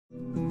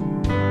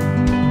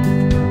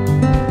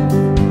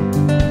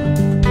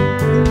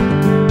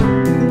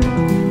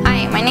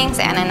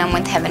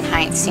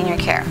provide senior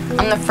care.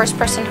 I'm the first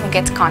person who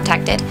gets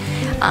contacted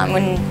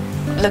when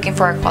looking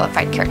for our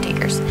qualified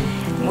caretakers.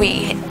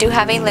 We do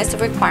have a list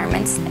of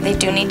requirements. They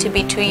do need to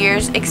be 2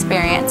 years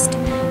experienced.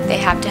 They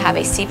have to have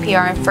a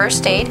CPR and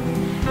first aid,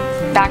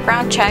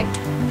 background checked,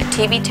 a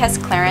TB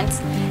test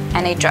clearance,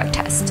 and a drug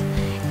test.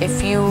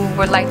 If you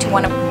would like to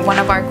one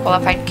of our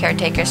qualified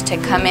caretakers to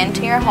come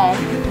into your home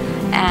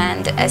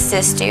and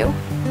assist you,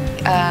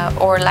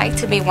 or like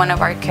to be one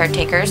of our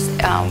caretakers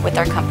with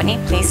our company,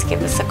 please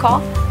give us a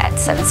call at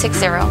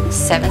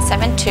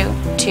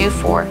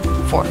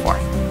 760-772-2444.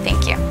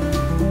 Thank you.